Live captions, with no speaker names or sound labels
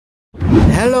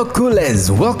Hello coolers,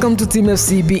 welcome to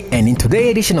TeamFCB, and in today's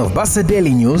edition of Barca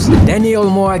Daily News, Dani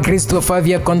Olmo agrees to a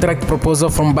 5-year contract proposal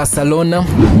from Barcelona,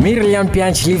 Miralem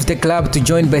Pjanic leaves the club to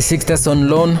join Besiktas on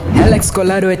loan,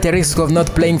 Collado at the risk of not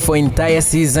playing for entire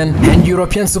season, and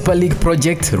European Super League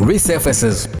project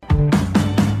resurfaces.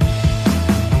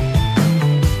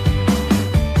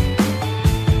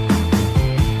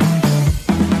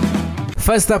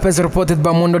 First up, as reported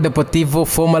by Mundo Deportivo,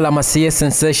 former La Masia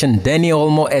sensation Dani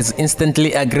Olmo has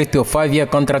instantly agreed to a 5-year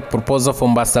contract proposal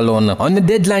from Barcelona. On the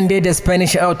deadline day, the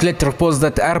Spanish outlet reports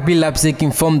that RB Leipzig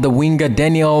informed the winger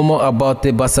Dani Olmo about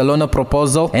the Barcelona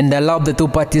proposal and allowed the two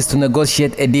parties to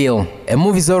negotiate a deal. A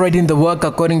move is already in the work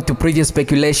according to previous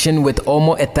speculation, with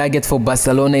Olmo a target for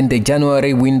Barcelona in the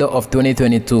January window of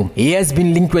 2022. He has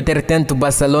been linked with a return to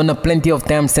Barcelona plenty of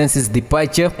times since his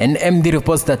departure, and MD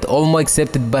reports that Olmo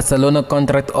accepted Barcelona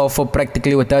contract offer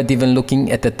practically without even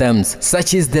looking at the terms.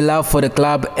 Such is the love for the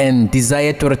club and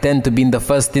desire to return to be in the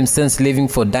first team since leaving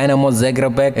for Dynamo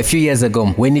Zagreb a few years ago,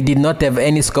 when he did not have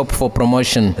any scope for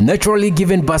promotion. Naturally,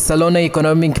 given Barcelona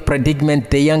economic predicament,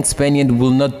 the young Spaniard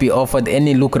will not be offered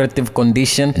any lucrative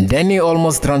condition. Dani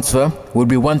Olmo's transfer will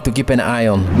be one to keep an eye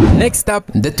on. Next up,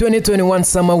 the 2021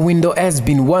 summer window has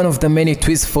been one of the many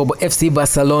twists for FC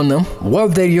Barcelona. While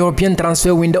the European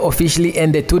transfer window officially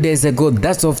ended 2 days ago,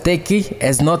 that of Turkey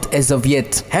has not as of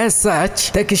yet. As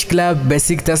such, Turkish club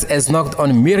Besiktas has knocked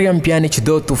on Miralem Pjanic's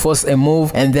door to force a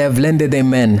move, and they have landed a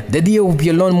man. The deal will be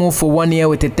a loan move for 1 year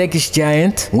with the Turkish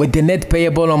giant, with the net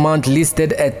payable amount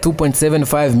listed at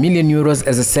 2.75 million euros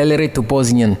as a salary to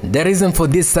Bosnian. The reason for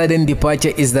this sudden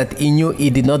departure is that he knew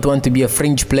he did not want to be a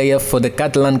fringe player for the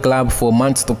Catalan club for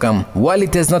months to come. While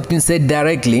it has not been said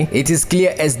directly, it is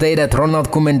clear as day that Ronald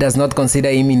Koeman does not consider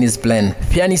him in his plan.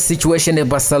 Pjanic's situation at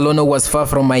Barcelona was far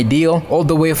from ideal, all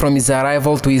the way from his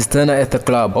arrival to his tenure at the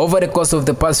club. Over the course of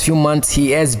the past few months,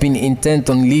 he has been intent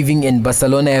on leaving, and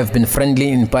Barcelona have been friendly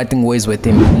in parting ways with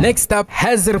him. Next up,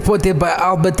 as reported by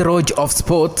Albert Roig of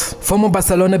Sport, former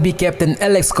Barcelona B captain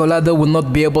Collado will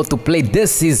not be able to play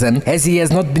this season as he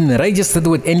has not been registered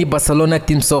with any Barcelona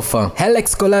team so far.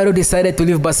 Collado decided to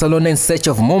leave Barcelona in search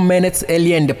of more minutes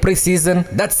earlier in the preseason.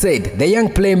 That said, the young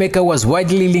playmaker was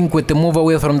widely linked with the move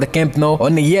away from the Camp Nou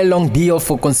on a year-long deal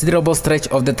for considerable stretch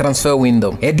of the transfer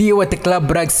window. A deal at the club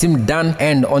brag seemed done,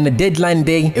 and on the deadline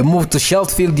day, a move to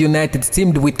Sheffield United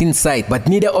seemed within sight, but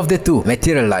neither of the two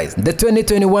materialized. The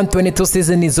 2021-22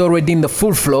 season is already in the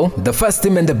full flow. The first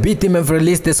team and the B team have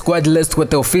released the squad list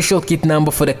with the official kit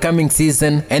number for the coming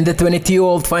season, and the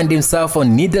 22-year-old finds himself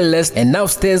on neither list and now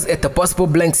stares at a possible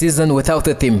blank season without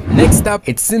a team. Next up,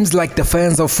 it seems like the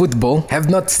fans of football have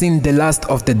not seen the last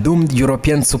of the doomed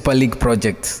European Super League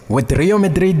project. With Real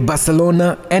Madrid,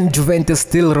 Barcelona and Juventus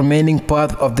still remaining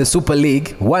part of the Super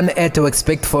League, one had to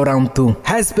expect for round 2.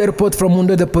 As per report from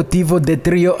Mundo Deportivo, the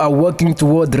trio are working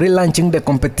toward relaunching the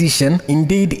competition.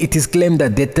 Indeed, it is claimed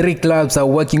that the three clubs are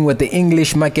working with the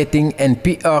English marketing and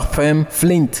PR firm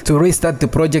Flint to restart the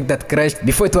project that crashed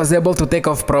before it was able to take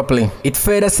off properly. It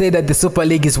further said that the Super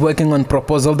League is working on a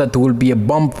proposal that will be a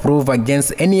bomb-proof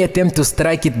against any attempt to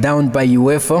strike it down by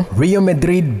UEFA. Real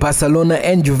Madrid, Barcelona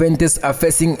and Juventus are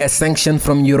facing a sanction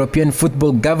from European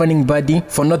football governing body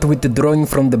for not withdrawing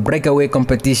from the breakaway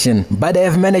competition, but they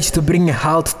have managed to bring a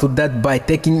halt to that by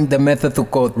taking the matter to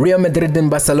court. Real Madrid and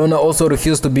Barcelona also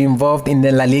refused to be involved in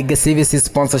the La Liga services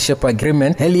sponsorship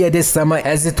agreement earlier this summer,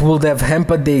 as it would have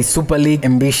hampered their Super League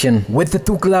ambition. With the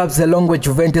two clubs along with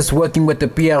Juventus working with the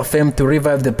PR firm to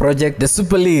revive the project, the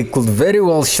Super League could very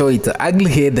well show its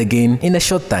ugly head again in a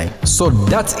short time. So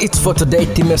that's it for today,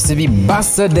 TeamFCB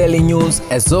Barca Daily News.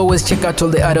 As always, check out all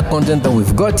the other content that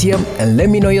we've got here and let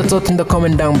me know your thoughts in the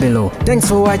comment down below. Thanks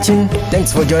for watching,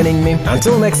 thanks for joining me.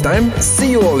 Until next time,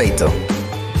 see you all later.